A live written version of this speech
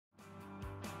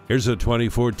Here's a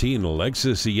 2014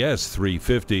 Lexus ES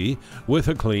 350 with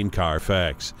a clean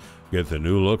CARFAX. Get the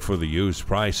new look for the used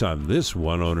price on this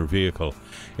one-owner vehicle.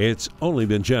 It's only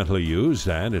been gently used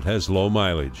and it has low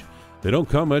mileage. They don't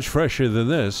come much fresher than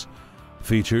this.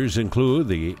 Features include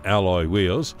the alloy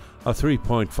wheels, a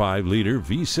 3.5-liter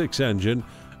V6 engine,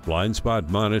 blind spot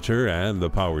monitor, and the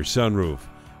power sunroof.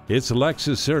 It's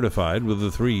Lexus certified with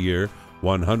a 3-year,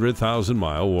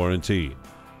 100,000-mile warranty.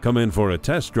 Come in for a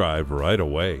test drive right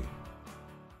away.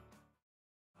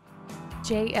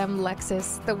 JM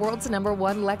Lexus, the world's #1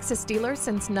 Lexus dealer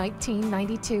since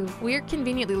 1992. We're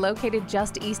conveniently located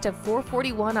just east of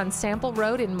 441 on Sample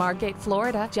Road in Margate,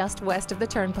 Florida, just west of the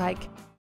Turnpike.